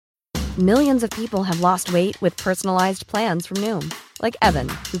Millions of people have lost weight with personalized plans from Noom. Like Evan,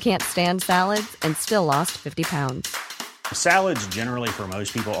 who can't stand salads and still lost 50 pounds. Salads generally for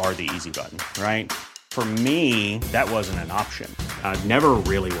most people are the easy button, right? For me, that wasn't an option. I never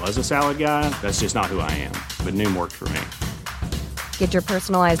really was a salad guy. That's just not who I am. But Noom worked for me. Get your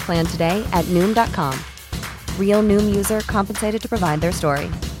personalized plan today at Noom.com. Real Noom user compensated to provide their story.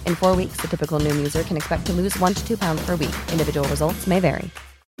 In 4 weeks, the typical Noom user can expect to lose 1 to 2 pounds per week. Individual results may vary.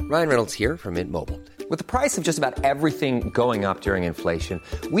 Ryan Reynolds here from Mint Mobile. With the price of just about everything going up during inflation,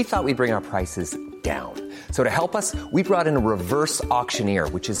 we thought we'd bring our prices down. So to help us, we brought in a reverse auctioneer,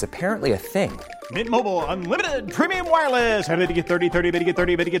 which is apparently a thing. Mint Mobile Unlimited Premium Wireless. How to get 30, 30, bit to get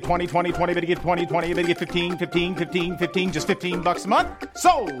 30, bit to get 20, 20, 20, bit to get 20, 20, bit to get 15, 15, 15, 15, just $15 a month?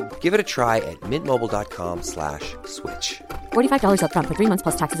 Sold! Give it a try at mintmobile.com/switch. $45 up front for 3 months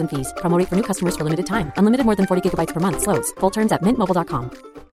plus taxes and fees. Promo rate for new customers for limited time. Unlimited more than 40 gigabytes per month. Slows full terms at mintmobile.com.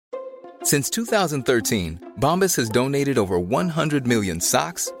 Since 2013, Bombas has donated over 100 million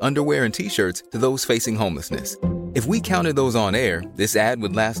socks, underwear, and T-shirts to those facing homelessness. If we counted those on air, this ad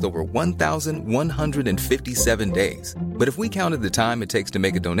would last over 1,157 days. But if we counted the time it takes to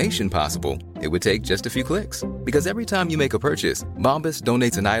make a donation possible, it would take just a few clicks. Because every time you make a purchase, Bombas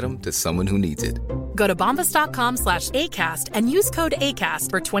donates an item to someone who needs it. Go to bombas.com/ACAST and use code ACAST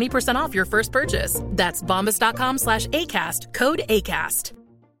for 20% off your first purchase. That's bombas.com/ACAST, code ACAST.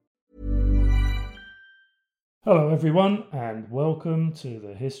 Hello everyone, and welcome to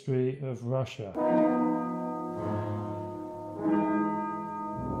the History of Russia.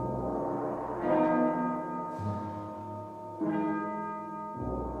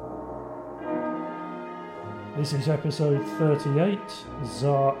 This is episode 38,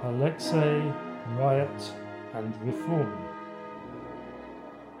 Tsar Alexei, Riot and Reform.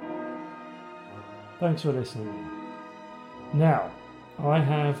 Thanks for listening. Now, I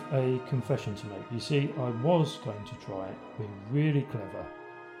have a confession to make. You see, I was going to try it, be really clever,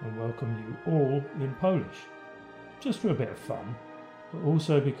 and welcome you all in Polish. Just for a bit of fun, but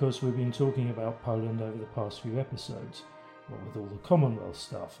also because we've been talking about Poland over the past few episodes, with all the Commonwealth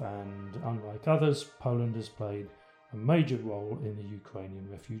stuff, and unlike others, Poland has played a major role in the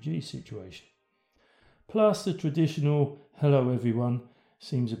Ukrainian refugee situation. Plus, the traditional hello everyone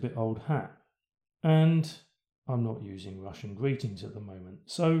seems a bit old hat. And I'm not using Russian greetings at the moment.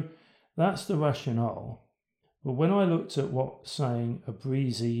 So that's the rationale. But when I looked at what saying a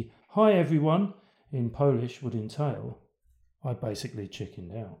breezy hi everyone in Polish would entail, I basically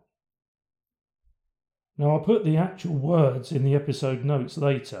chickened out. Now I'll put the actual words in the episode notes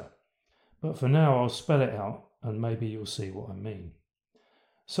later, but for now I'll spell it out and maybe you'll see what I mean.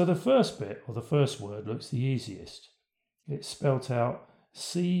 So the first bit, or the first word, looks the easiest. It's spelt out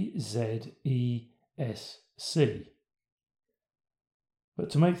C-Z-E-S-C. But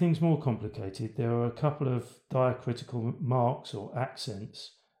to make things more complicated, there are a couple of diacritical marks or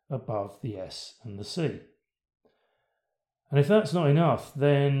accents above the S and the C. And if that's not enough,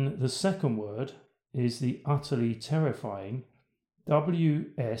 then the second word is the utterly terrifying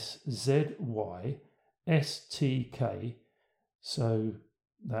W-S-Z-Y-S-T-K, so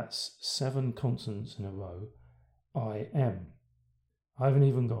that's 7 consonants in a row, I-M. I haven't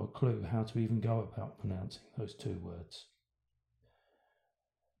even got a clue how to even go about pronouncing those two words.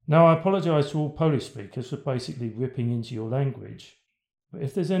 Now, I apologise to all Polish speakers for basically ripping into your language, but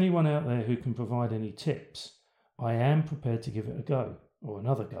if there's anyone out there who can provide any tips, I am prepared to give it a go, or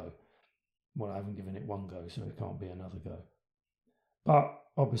another go. Well, I haven't given it one go, so it can't be another go. But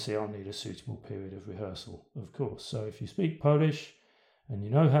obviously I'll need a suitable period of rehearsal, of course. So if you speak Polish and you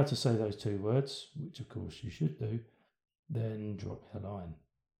know how to say those two words, which of course you should do, then drop me a line.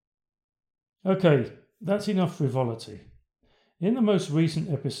 Okay, that's enough frivolity. In the most recent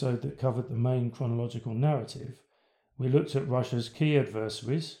episode that covered the main chronological narrative, we looked at Russia's key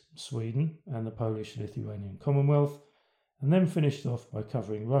adversaries, Sweden and the Polish-Lithuanian Commonwealth, and then finished off by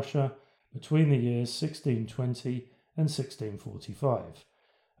covering Russia between the years 1620 and 1645,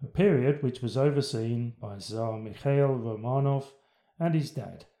 a period which was overseen by Tsar Mikhail Romanov and his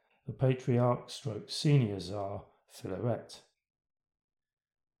dad, the Patriarch/Senior Tsar Filaret.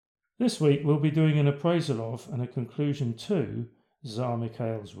 This week we'll be doing an appraisal of and a conclusion to Tsar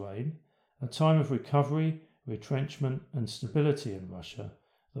Mikhail's reign, a time of recovery, retrenchment and stability in Russia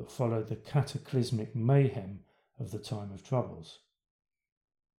that followed the cataclysmic mayhem of the time of troubles.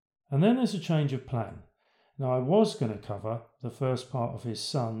 And then there's a change of plan. Now I was going to cover the first part of his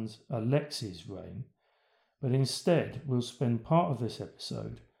son's Alexei's reign, but instead we'll spend part of this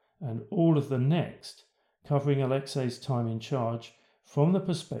episode and all of the next covering Alexei's time in charge from the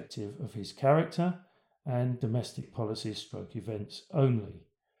perspective of his character and domestic policy/events only.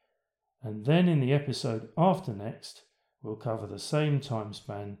 and then in the episode after next, we'll cover the same time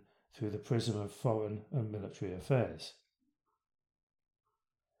span through the prism of foreign and military affairs.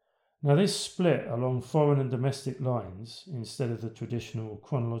 Now, this split along foreign and domestic lines instead of the traditional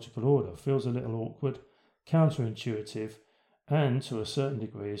chronological order feels a little awkward, counterintuitive, and to a certain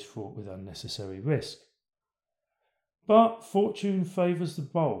degree is fraught with unnecessary risk. But fortune favours the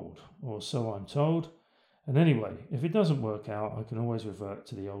bold, or so I'm told, and anyway, if it doesn't work out, I can always revert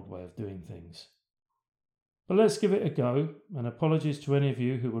to the old way of doing things. But let's give it a go, and apologies to any of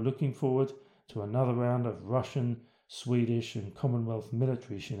you who were looking forward to another round of Russian, Swedish and Commonwealth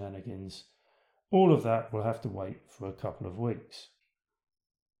military shenanigans. All of that will have to wait for a couple of weeks.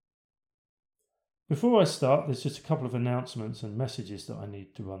 Before I start, there's just a couple of announcements and messages that I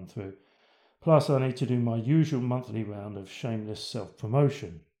need to run through. Plus, I need to do my usual monthly round of shameless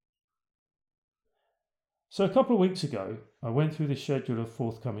self-promotion. So a couple of weeks ago, I went through the schedule of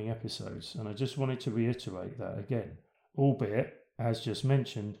forthcoming episodes, and I just wanted to reiterate that again, albeit, as just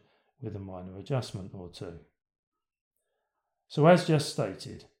mentioned, with a minor adjustment or two. So as just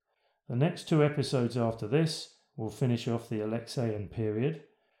stated, the next 2 episodes after this will finish off the Alexeian period,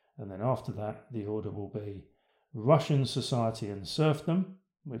 and then after that the order will be Russian society and serfdom,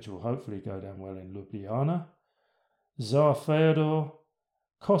 which will hopefully go down well in Ljubljana, Tsar Fyodor,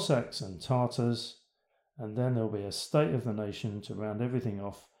 Cossacks and Tartars, and then there'll be a state of the nation to round everything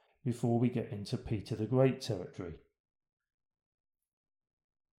off before we get into Peter the Great territory.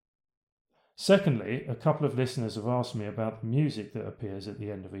 Secondly, a couple of listeners have asked me about the music that appears at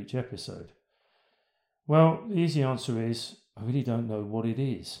the end of each episode. Well, the easy answer is, I really don't know what it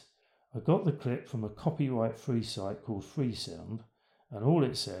is. I got the clip from a copyright-free site called Freesound, and all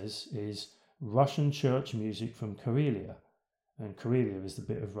it says is Russian church music from Karelia, and Karelia is the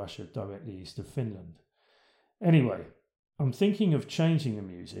bit of Russia directly east of Finland. Anyway, I'm thinking of changing the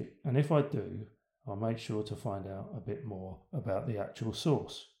music, and if I do, I'll make sure to find out a bit more about the actual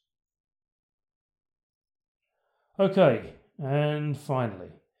source. Okay, and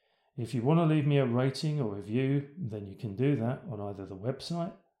finally, if you want to leave me a rating or review, then you can do that on either the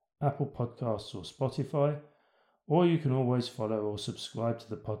website, Apple Podcasts or Spotify, or you can always follow or subscribe to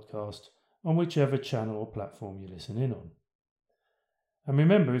the podcast on whichever channel or platform you listen in on. And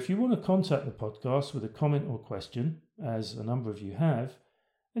remember, if you want to contact the podcast with a comment or question, as a number of you have,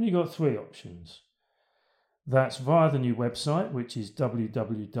 then you've got 3 options. That's via the new website, which is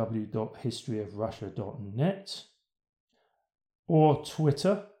www.historyofrussia.net, or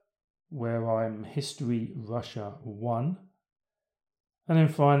Twitter, where I'm HistoryRussia1. And then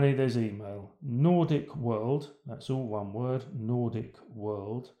finally there's email, NordicWorld, that's all one word,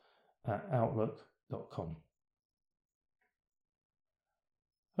 NordicWorld @outlook.com.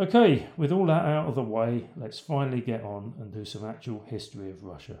 Okay, with all that out of the way, let's finally get on and do some actual history of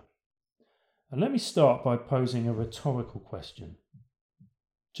Russia. And let me start by posing a rhetorical question.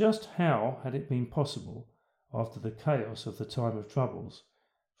 Just how had it been possible, after the chaos of the time of troubles,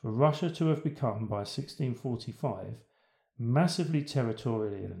 for Russia to have become, by 1645, massively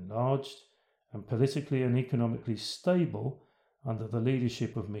territorially enlarged and politically and economically stable under the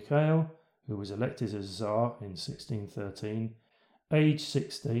leadership of Mikhail, who was elected as Tsar in 1613, aged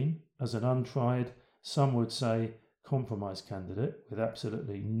 16, as an untried, some would say, compromise candidate with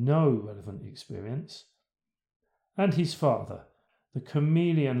absolutely no relevant experience, and his father, the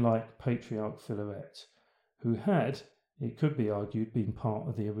chameleon-like patriarch Philaret, who had, it could be argued, been part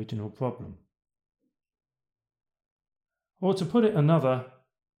of the original problem. Or to put it another,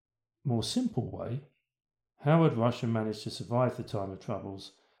 more simple way, how had Russia managed to survive the time of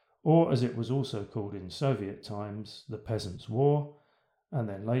troubles, or as it was also called in Soviet times, the Peasants' War, and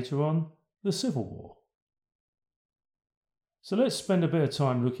then later on, the Civil War? So let's spend a bit of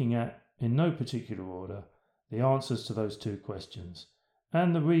time looking at, in no particular order, the answers to those 2 questions,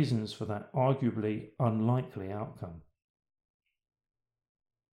 and the reasons for that arguably unlikely outcome.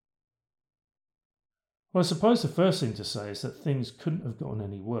 Well, I suppose the first thing to say is that things couldn't have gotten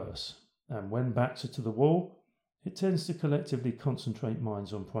any worse, and when backs are to the wall, it tends to collectively concentrate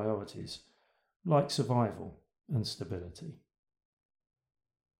minds on priorities, like survival and stability.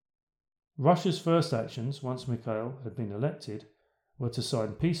 Russia's first actions, once Mikhail had been elected, were to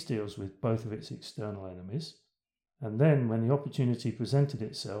sign peace deals with both of its external enemies, and then, when the opportunity presented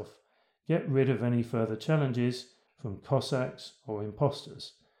itself, get rid of any further challenges from Cossacks or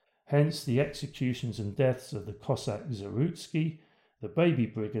impostors, hence the executions and deaths of the Cossack Zarutsky, the baby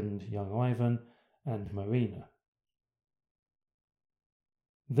brigand young Ivan, and Marina.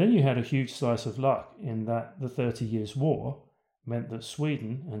 Then you had a huge slice of luck in that the 30 Years' War meant that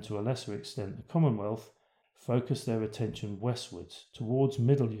Sweden, and to a lesser extent the Commonwealth, focused their attention westwards towards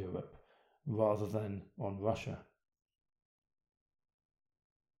Middle Europe, rather than on Russia.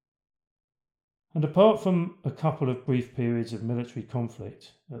 And apart from a couple of brief periods of military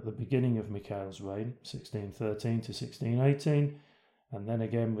conflict at the beginning of Mikhail's reign, 1613 to 1618, and then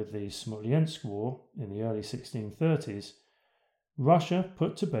again with the Smolensk War in the early 1630s, Russia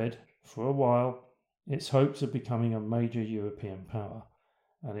put to bed, for a while, its hopes of becoming a major European power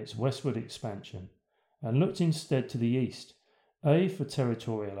and its westward expansion, and looked instead to the east, A, for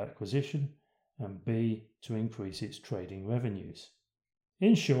territorial acquisition, and B, to increase its trading revenues.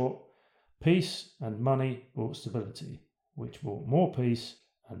 In short, peace and money brought stability, which brought more peace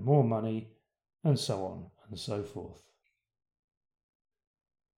and more money, and so on and so forth.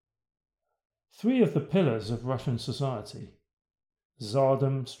 Three of the pillars of Russian society,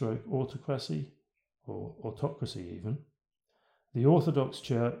 Tsardom/autocracy, or autocracy even, the Orthodox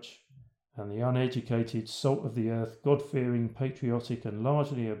Church, and the uneducated, salt-of-the-earth, God-fearing, patriotic and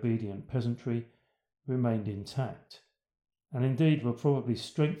largely obedient peasantry, remained intact, and indeed were probably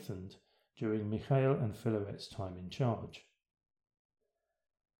strengthened during Mikhail and Filaret's time in charge.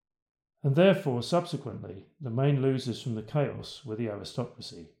 And therefore, subsequently, the main losers from the chaos were the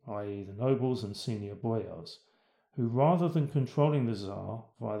aristocracy, i.e. the nobles and senior boyars, who rather than controlling the Tsar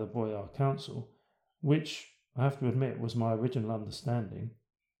via the Boyar Council, which, I have to admit, was my original understanding,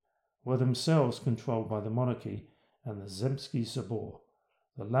 were themselves controlled by the monarchy and the Zemsky Sabor,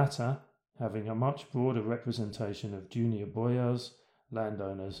 the latter having a much broader representation of junior boyars,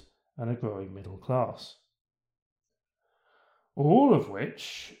 landowners, and a growing middle class. All of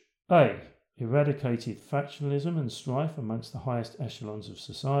which, A, eradicated factionalism and strife amongst the highest echelons of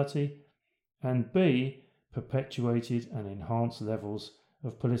society, and B, perpetuated and enhanced levels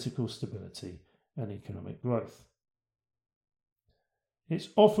of political stability and economic growth. It's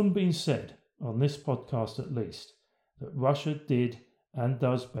often been said, on this podcast at least, that Russia did and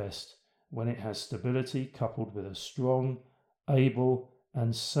does best when it has stability coupled with a strong, able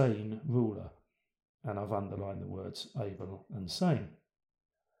and sane ruler. And I've underlined the words able and sane.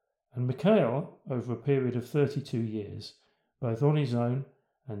 And Mikhail, over a period of 32 years, both on his own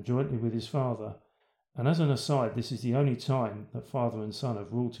and jointly with his father, and as an aside, this is the only time that father and son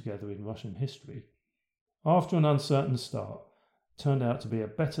have ruled together in Russian history, after an uncertain start, turned out to be a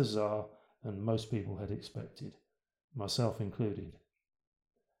better Tsar than most people had expected, myself included.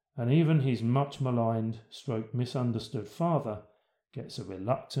 And even his much maligned / misunderstood father gets a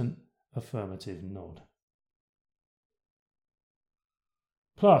reluctant affirmative nod.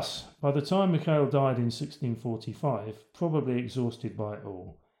 Plus, by the time Mikhail died in 1645, probably exhausted by it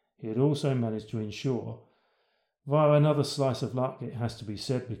all, he had also managed to ensure, via another slice of luck it has to be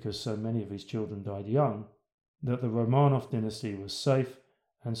said because so many of his children died young, that the Romanov dynasty was safe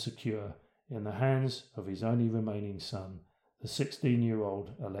and secure in the hands of his only remaining son, the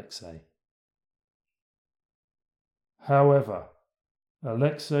 16-year-old Alexei. However,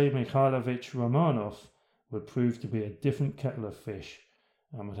 Alexei Mikhailovich Romanov would prove to be a different kettle of fish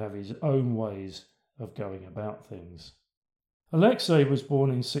and would have his own ways of going about things. Alexei was born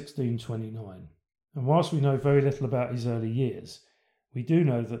in 1629, and whilst we know very little about his early years, we do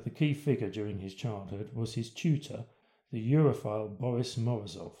know that the key figure during his childhood was his tutor, the Europhile Boris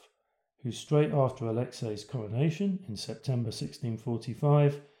Morozov, who straight after Alexei's coronation in September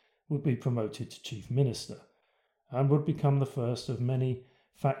 1645 would be promoted to chief minister and would become the first of many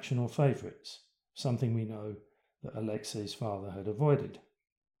factional favourites, something we know that Alexei's father had avoided.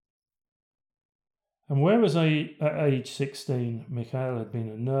 And whereas at age 16 Mikhail had been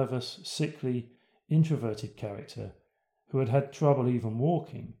a nervous, sickly, introverted character who had had trouble even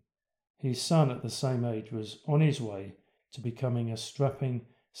walking, his son at the same age was on his way to becoming a strapping,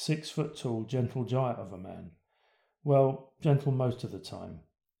 6-foot-tall, gentle giant of a man, well, gentle most of the time,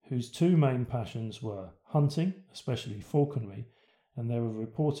 whose two main passions were hunting, especially falconry, and there were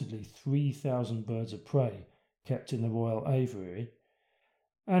reportedly 3,000 birds of prey kept in the royal aviary,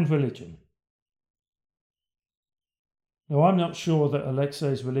 and religion. Now, I'm not sure that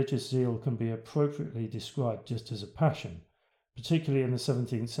Alexei's religious zeal can be appropriately described just as a passion, particularly in the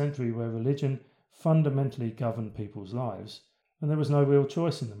 17th century where religion fundamentally governed people's lives, and there was no real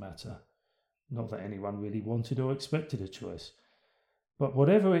choice in the matter. Not that anyone really wanted or expected a choice. But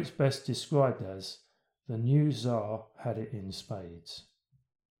whatever it's best described as, the new Tsar had it in spades.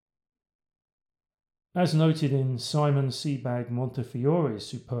 As noted in Simon Sebag Montefiore's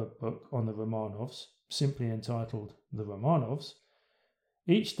superb book on the Romanovs, simply entitled The Romanovs,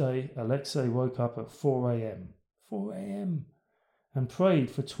 each day Alexei woke up at 4 a.m, and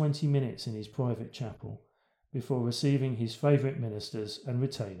prayed for 20 minutes in his private chapel before receiving his favourite ministers and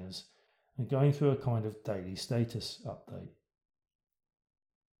retainers and going through a kind of daily status update.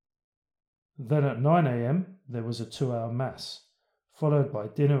 Then at 9 a.m. there was a 2-hour mass, followed by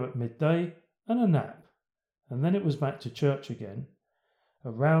dinner at midday and a nap, and then it was back to church again,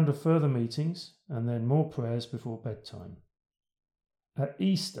 a round of further meetings, and then more prayers before bedtime. At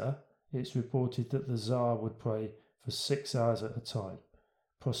Easter, it's reported that the Tsar would pray for 6 hours at a time,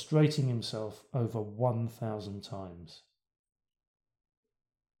 prostrating himself over 1,000 times.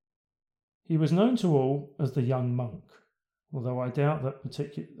 He was known to all as the young monk, although I doubt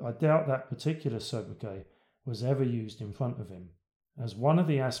that particular sobriquet was ever used in front of him, as one of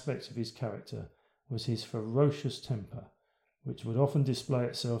the aspects of his character was his ferocious temper, which would often display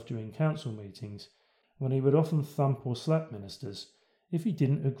itself during council meetings, when he would often thump or slap ministers if he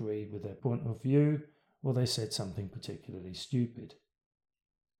didn't agree with their point of view or they said something particularly stupid.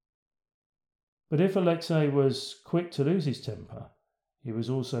 But if Alexei was quick to lose his temper, he was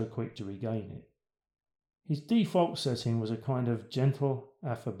also quick to regain it. His default setting was a kind of gentle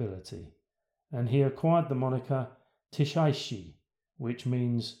affability, and he acquired the moniker Tishaishi, which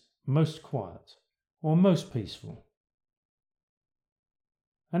means most quiet or most peaceful.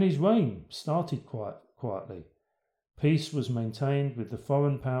 And his reign started quietly. Peace was maintained, with the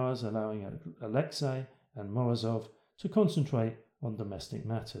foreign powers allowing Alexei and Morozov to concentrate on domestic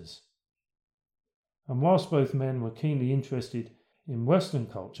matters. And whilst both men were keenly interested in Western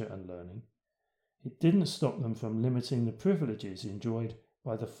culture and learning, it didn't stop them from limiting the privileges enjoyed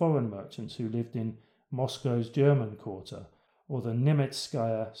by the foreign merchants who lived in Moscow's German quarter or the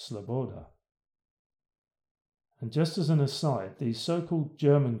Nemetskaya Sloboda. And just as an aside, these so-called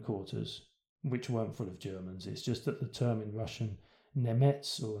German quarters, which weren't full of Germans, it's just that the term in Russian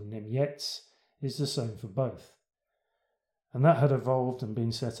Nemets or Nemyets is the same for both. And that had evolved and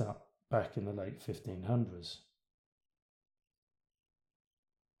been set up back in the late 1500s.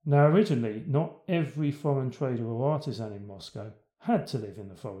 Now originally, not every foreign trader or artisan in Moscow had to live in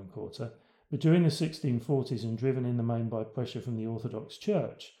the foreign quarter, but during the 1640s and driven in the main by pressure from the Orthodox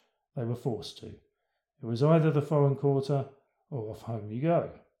Church, they were forced to. It was either the foreign quarter or off home you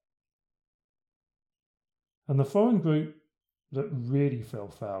go. And the foreign group that really fell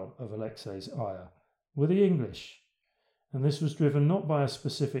foul of Alexei's ire were the English, and this was driven not by a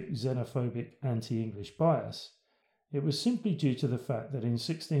specific xenophobic anti-English bias. It was simply due to the fact that in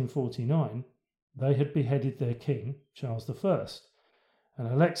 1649 they had beheaded their king, Charles I,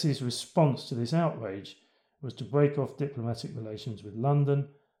 and Alexei's response to this outrage was to break off diplomatic relations with London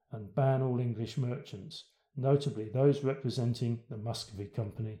and ban all English merchants, notably those representing the Muscovy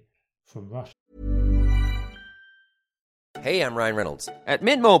Company, from Russia. Hey, I'm Ryan Reynolds. At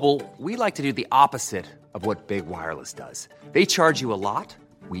Mint Mobile, we like to do the opposite of what Big Wireless does. They charge you a lot,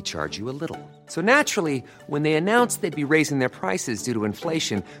 we charge you a little. So naturally, when they announced they'd be raising their prices due to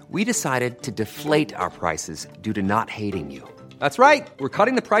inflation, we decided to deflate our prices due to not hating you. That's right. We're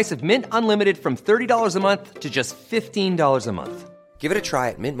cutting the price of Mint Unlimited from $30 a month to just $15 a month. Give it a try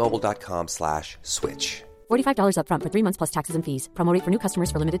at mintmobile.com/switch. $45 up front for 3 months plus taxes and fees. Promo rate for new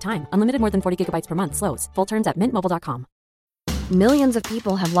customers for limited time. Unlimited more than 40 gigabytes per month. Slows full terms at mintmobile.com. Millions of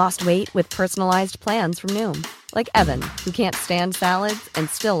people have lost weight with personalized plans from Noom, like Evan, who can't stand salads and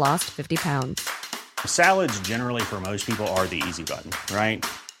still lost 50 pounds. Salads generally for most people are the easy button, right?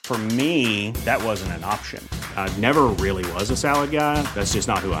 For me, that wasn't an option. I never really was a salad guy. That's just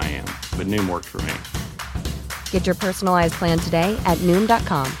not who I am. But Noom worked for me. Get your personalized plan today at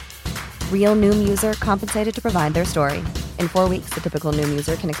Noom.com. Real Noom user compensated to provide their story. In 4 weeks, the typical Noom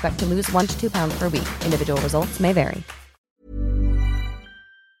user can expect to lose 1 to 2 pounds per week. Individual results may vary.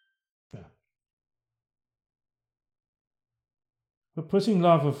 But putting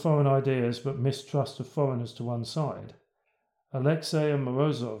love of foreign ideas but mistrust of foreigners to one side, Alexei and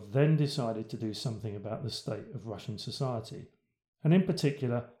Morozov then decided to do something about the state of Russian society, and in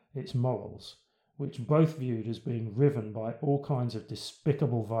particular its morals, which both viewed as being riven by all kinds of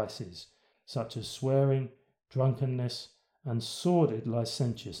despicable vices, such as swearing, drunkenness, and sordid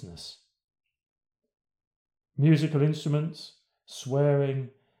licentiousness. Musical instruments,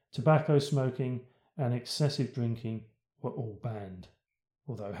 swearing, tobacco smoking, and excessive drinking were all banned,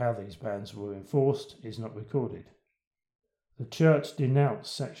 although how these bans were enforced is not recorded. The church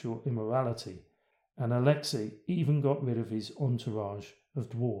denounced sexual immorality, and Alexei even got rid of his entourage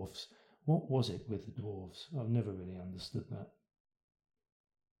of dwarfs. What was it with the dwarves? I've never really understood that.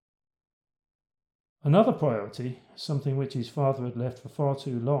 Another priority, something which his father had left for far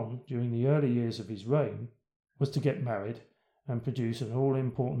too long during the early years of his reign, was to get married and produce an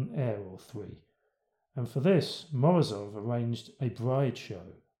all-important heir or three. And for this, Morozov arranged a bride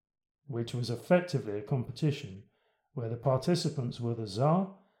show, which was effectively a competition where the participants were the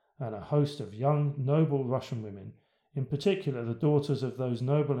Tsar and a host of young, noble Russian women in particular the daughters of those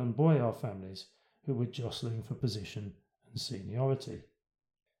noble and boyar families who were jostling for position and seniority.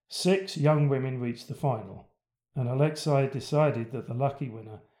 6 young women reached the final, and Alexei decided that the lucky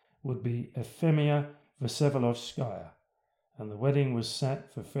winner would be Efimia Vsevolovskaya, and the wedding was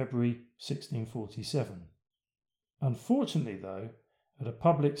set for February 1647. Unfortunately, though, at a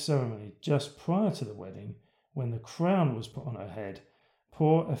public ceremony just prior to the wedding, when the crown was put on her head,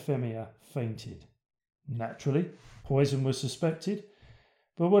 poor Efimia fainted. Naturally, poison was suspected,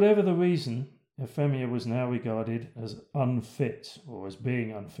 but whatever the reason, Efimia was now regarded as unfit, or as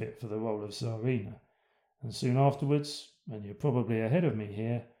being unfit for the role of Tsarina, and soon afterwards, and you're probably ahead of me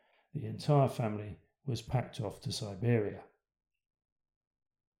here, the entire family was packed off to Siberia.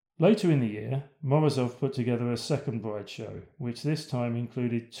 Later in the year, Morozov put together a second bride show, which this time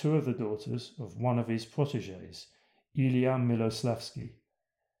included 2 of the daughters of one of his protégés, Ilya Miloslavsky.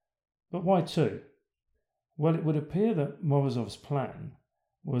 But why 2? Well, it would appear that Morozov's plan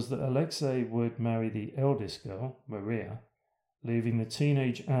was that Alexei would marry the eldest girl, Maria, leaving the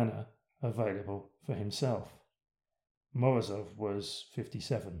teenage Anna available for himself. Morozov was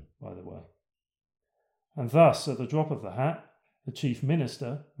 57, by the way. And thus, at the drop of the hat, the chief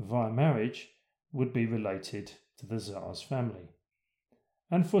minister, via marriage, would be related to the Tsar's family.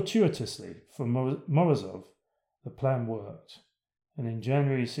 And fortuitously, for Morozov, the plan worked, and in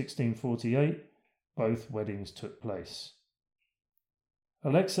January 1648, both weddings took place.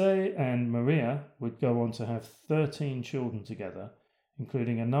 Alexei and Maria would go on to have 13 children together,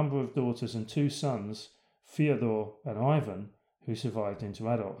 including a number of daughters and 2 sons, Fyodor and Ivan, who survived into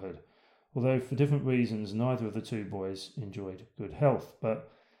adulthood, although for different reasons neither of the 2 boys enjoyed good health,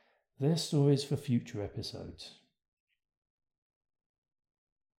 but their stories for future episodes.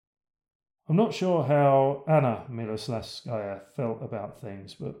 I'm not sure how Anna Miloslavskaya felt about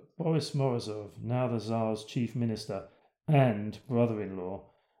things, but Boris Morozov, now the Tsar's chief minister and brother-in-law,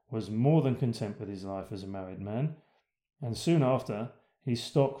 was more than content with his life as a married man, and soon after his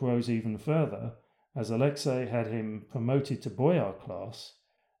stock rose even further as Alexei had him promoted to boyar class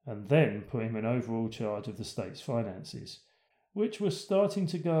and then put him in overall charge of the state's finances, which was starting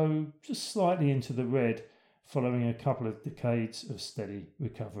to go just slightly into the red following a couple of decades of steady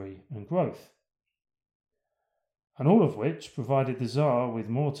recovery and growth. And all of which provided the Tsar with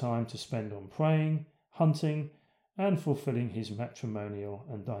more time to spend on praying, hunting, and fulfilling his matrimonial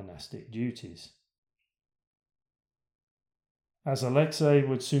and dynastic duties. As Alexei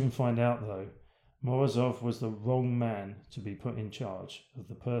would soon find out, though, Morozov was the wrong man to be put in charge of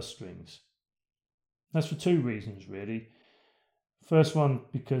the purse strings. That's for 2 reasons, really. First one,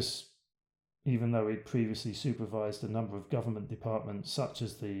 because even though he'd previously supervised a number of government departments such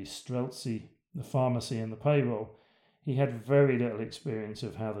as the Streltsy, the pharmacy and the payroll, he had very little experience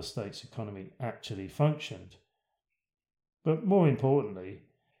of how the state's economy actually functioned. But more importantly,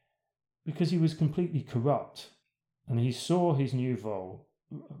 because he was completely corrupt, and he saw his new role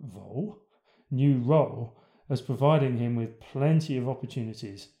as providing him with plenty of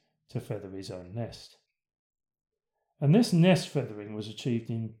opportunities to feather his own nest. And this nest feathering was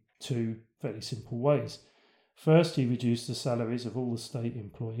achieved in 2 very simple ways. First, he reduced the salaries of all the state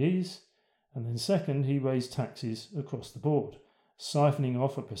employees, and then second, he raised taxes across the board, siphoning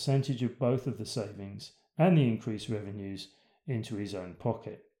off a percentage of both of the savings and the increased revenues into his own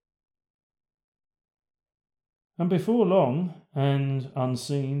pocket. And before long, and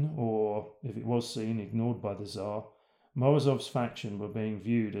unseen, or if it was seen, ignored by the Tsar, Morozov's faction were being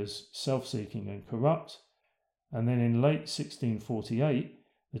viewed as self-seeking and corrupt, and then in late 1648,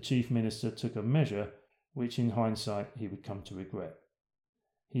 the chief minister took a measure which in hindsight he would come to regret.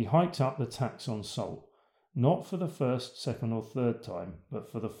 He hiked up the tax on salt, not for the first, second or third time, but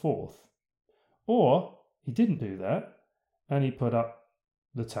for the 4th. Or he didn't do that, and he put up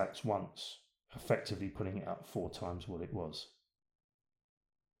the tax once, effectively putting it up 4 times what it was.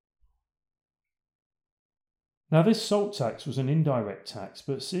 Now, this salt tax was an indirect tax,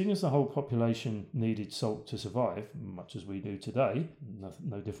 but seeing as the whole population needed salt to survive, much as we do today,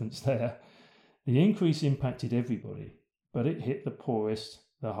 no difference there, the increase impacted everybody, but it hit the poorest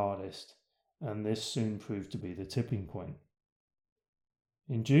the hardest, and this soon proved to be the tipping point.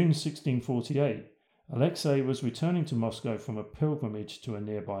 In June 1648, Alexei was returning to Moscow from a pilgrimage to a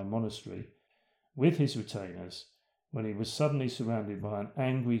nearby monastery with his retainers when he was suddenly surrounded by an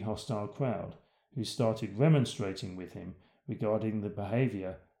angry, hostile crowd who started remonstrating with him regarding the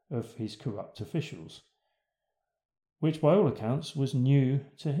behaviour of his corrupt officials, which by all accounts was new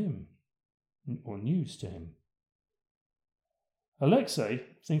to him, or news to him. Alexei,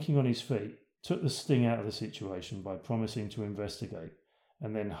 thinking on his feet, took the sting out of the situation by promising to investigate,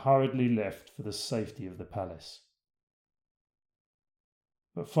 and then hurriedly left for the safety of the palace.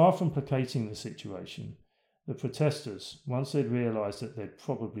 But far from placating the situation, the protesters, once they'd realised that they'd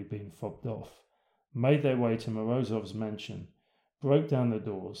probably been fobbed off, made their way to Morozov's mansion, broke down the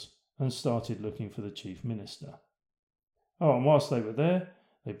doors, and started looking for the chief minister. Oh, and whilst they were there,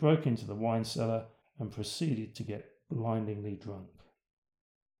 they broke into the wine cellar and proceeded to get blindingly drunk.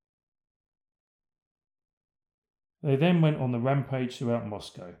 They then went on the rampage throughout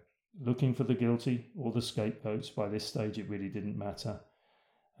Moscow, looking for the guilty or the scapegoats. By this stage it really didn't matter.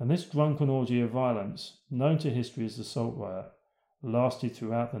 And this drunken orgy of violence, known to history as the Salt Riot, lasted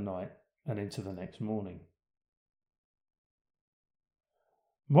throughout the night and into the next morning.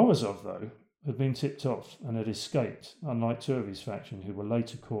 Morozov, though, had been tipped off and had escaped, unlike two of his faction who were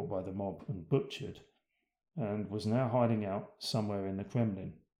later caught by the mob and butchered, and was now hiding out somewhere in the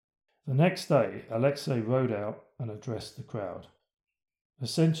Kremlin. The next day, Alexei rode out and addressed the crowd.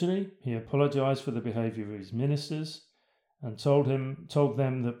 Essentially, he apologised for the behaviour of his ministers and told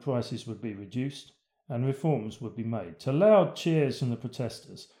them that prices would be reduced and reforms would be made, to loud cheers from the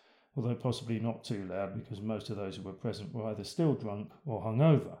protesters, although possibly not too loud because most of those who were present were either still drunk or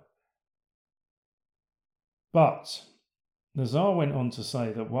hungover. But the Tsar went on to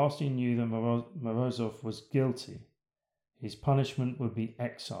say that whilst he knew that Morozov was guilty, his punishment would be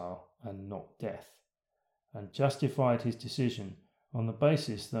exile and not death, and justified his decision on the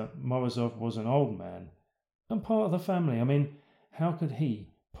basis that Morozov was an old man and part of the family. I mean, how could he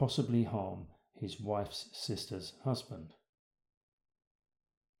possibly harm his wife's sister's husband?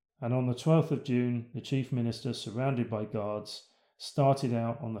 And on the 12th of June, the chief minister, surrounded by guards, started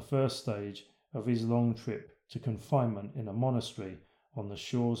out on the first stage of his long trip to confinement in a monastery on the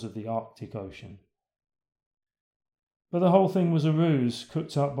shores of the Arctic Ocean. But the whole thing was a ruse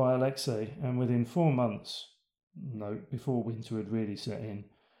cooked up by Alexei, and within 4 months, before winter had really set in,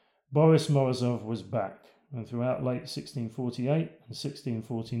 Boris Morozov was back, and throughout late 1648 and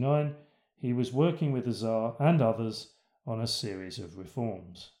 1649 he was working with the Tsar and others on a series of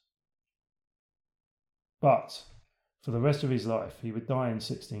reforms. But for the rest of his life, he would die in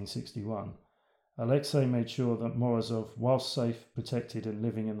 1661, Alexei made sure that Morozov, whilst safe, protected and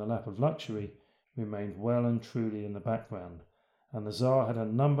living in the lap of luxury, remained well and truly in the background, and the Tsar had a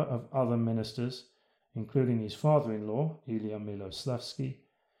number of other ministers, including his father-in-law, Ilya Miloslavsky,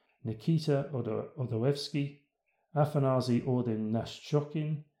 Nikita Odoevsky, Afanasy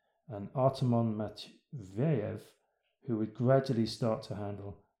Ordin-Nashchokin, and Artemon Matveyev, who would gradually start to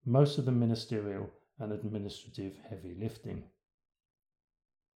handle most of the ministerial and administrative heavy lifting.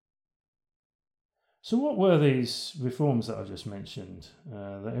 So what were these reforms that I just mentioned,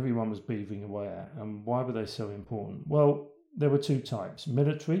 that everyone was beavering away at, and why were they so important? Well, there were two types: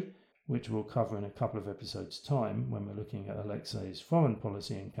 military, which we'll cover in a couple of episodes' time when we're looking at Alexei's foreign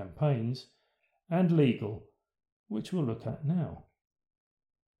policy and campaigns, and legal, which we'll look at now.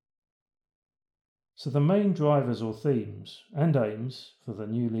 So the main drivers or themes and aims for the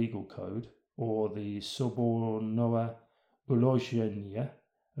new legal code, or the Sobornoye Uloženie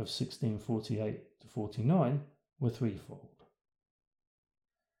of 1648 to 49, were threefold.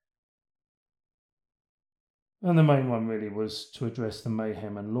 And the main one really was to address the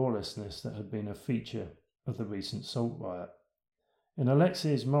mayhem and lawlessness that had been a feature of the recent Salt Riot. In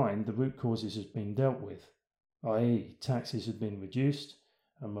Alexei's mind, the root causes had been dealt with, i.e. taxes had been reduced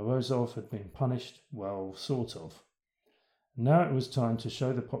and Morozov had been punished, well, sort of. Now it was time to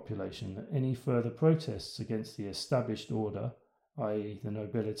show the population that any further protests against the established order, i.e. the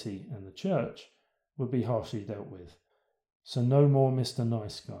nobility and the church, would be harshly dealt with. So no more Mr.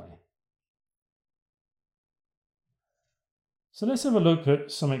 Nice Guy. So let's have a look at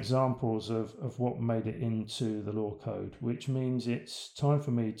some examples of what made it into the law code, which means it's time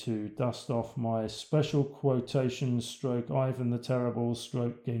for me to dust off my special quotation stroke Ivan the Terrible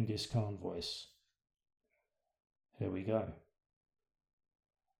stroke Genghis Khan voice. Here we go.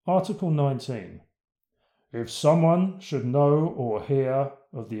 Article 19. If someone should know or hear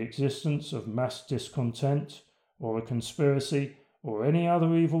of the existence of mass discontent or a conspiracy or any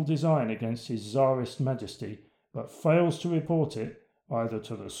other evil design against his Tsarist Majesty, but fails to report it either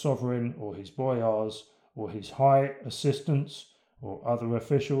to the sovereign or his boyars or his high assistants or other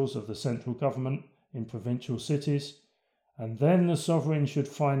officials of the central government in provincial cities, and then the sovereign should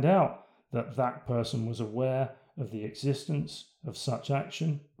find out that that person was aware of the existence of such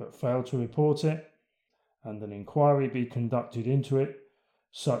action but failed to report it, and an inquiry be conducted into it,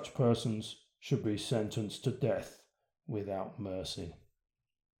 such persons should be sentenced to death without mercy.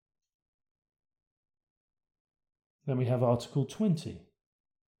 Then we have Article 20.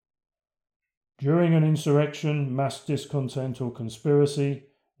 During an insurrection, mass discontent or conspiracy,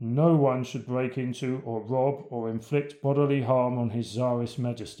 no one should break into or rob or inflict bodily harm on his Tsarist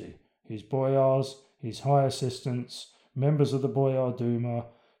Majesty, his boyars, his high assistants, members of the Boyar Duma,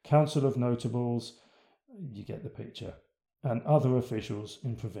 Council of Notables, you get the picture, and other officials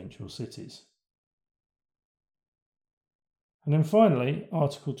in provincial cities. And then finally,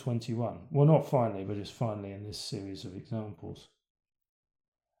 Article 21. Well, not finally, but it's finally in this series of examples.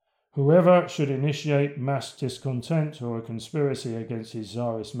 Whoever should initiate mass discontent or a conspiracy against his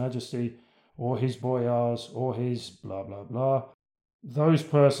Tsarist Majesty, or his boyars, or his blah blah blah, those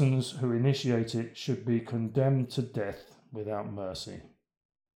persons who initiate it should be condemned to death without mercy.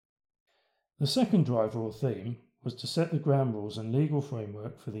 The second driver or theme was to set the ground rules and legal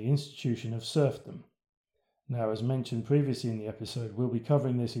framework for the institution of serfdom. Now, as mentioned previously in the episode, we'll be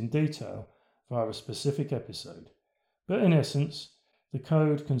covering this in detail via a specific episode. But in essence, the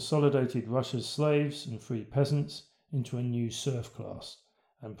code consolidated Russia's slaves and free peasants into a new serf class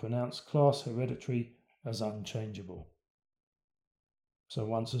and pronounced class hereditary as unchangeable. So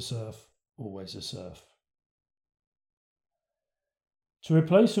once a serf, always a serf. To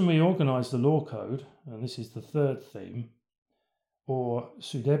replace and reorganize the law code, and this is the third theme, or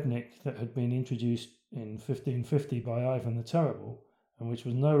Sudebnik that had been introduced in 1550 by Ivan the Terrible, and which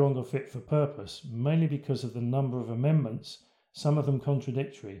was no longer fit for purpose, mainly because of the number of amendments, some of them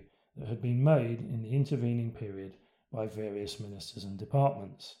contradictory, that had been made in the intervening period by various ministers and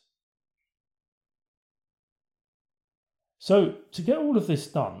departments. So, to get all of this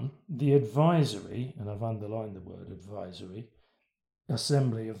done, the advisory, and I've underlined the word advisory,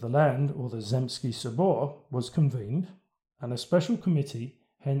 Assembly of the Land, or the Zemsky Sobor, was convened, and a special committee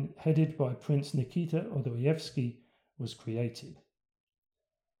headed by Prince Nikita Odoyevsky was created.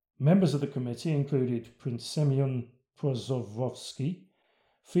 Members of the committee included Prince Semyon Prozorovsky,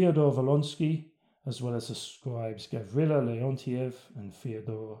 Fyodor Volonsky, as well as the scribes Gavrila Leontiev and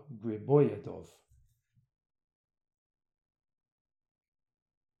Fyodor Griboyedov.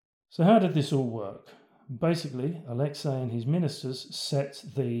 So how did this all work? Basically, Alexei and his ministers set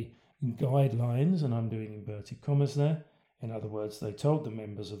the guidelines, and I'm doing inverted commas there. In other words, they told the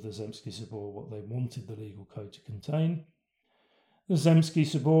members of the Zemsky Sobor what they wanted the legal code to contain. The Zemsky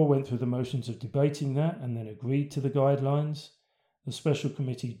Sobor went through the motions of debating that and then agreed to the guidelines. The special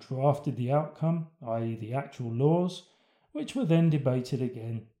committee drafted the outcome, i.e. the actual laws, which were then debated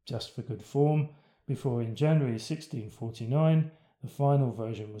again just for good form, before in January 1649 the final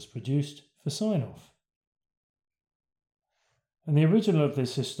version was produced for sign-off. And the original of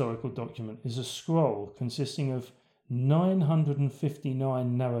this historical document is a scroll consisting of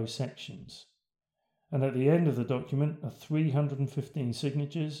 959 narrow sections. And at the end of the document are 315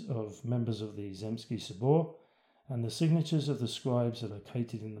 signatures of members of the Zemsky Sobor, and the signatures of the scribes are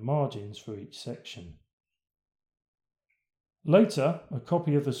located in the margins for each section. Later, a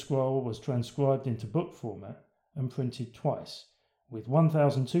copy of the scroll was transcribed into book format and printed twice, with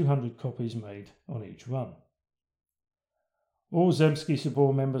 1,200 copies made on each run. All Zemsky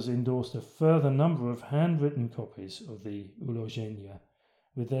Sobor members endorsed a further number of handwritten copies of the Ulozhenia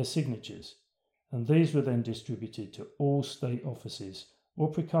with their signatures, and these were then distributed to all state offices or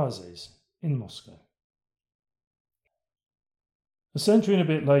prikazes in Moscow. A century and a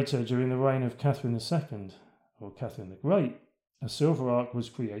bit later, during the reign of Catherine II, or Catherine the Great, a silver ark was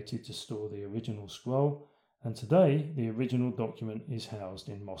created to store the original scroll, and today the original document is housed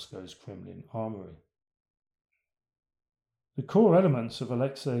in Moscow's Kremlin armory. The core elements of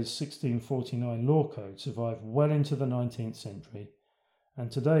Alexei's 1649 law code survived well into the 19th century, and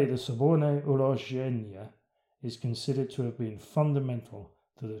today the Soborne Ulozhenia is considered to have been fundamental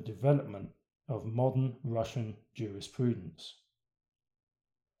to the development of modern Russian jurisprudence.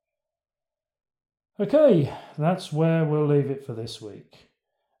 Okay, that's where we'll leave it for this week.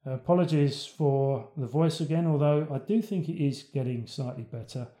 Apologies for the voice again, although I do think it is getting slightly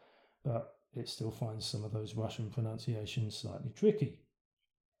better, but it still finds some of those Russian pronunciations slightly tricky.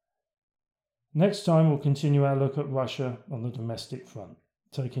 Next time we'll continue our look at Russia on the domestic front,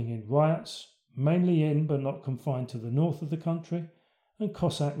 taking in riots, mainly in but not confined to the north of the country, and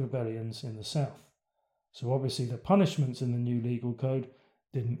Cossack rebellions in the south. So obviously the punishments in the new legal code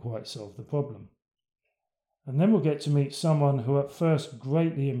didn't quite solve the problem. And then we'll get to meet someone who at first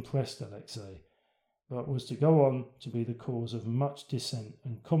greatly impressed Alexei, but was to go on to be the cause of much dissent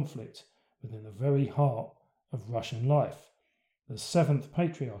and conflict within the very heart of Russian life, the seventh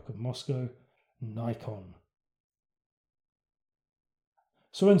patriarch of Moscow, Nikon.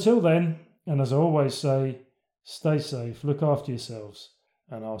 So until then, and as I always say, stay safe, look after yourselves,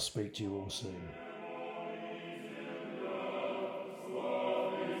 and I'll speak to you all soon.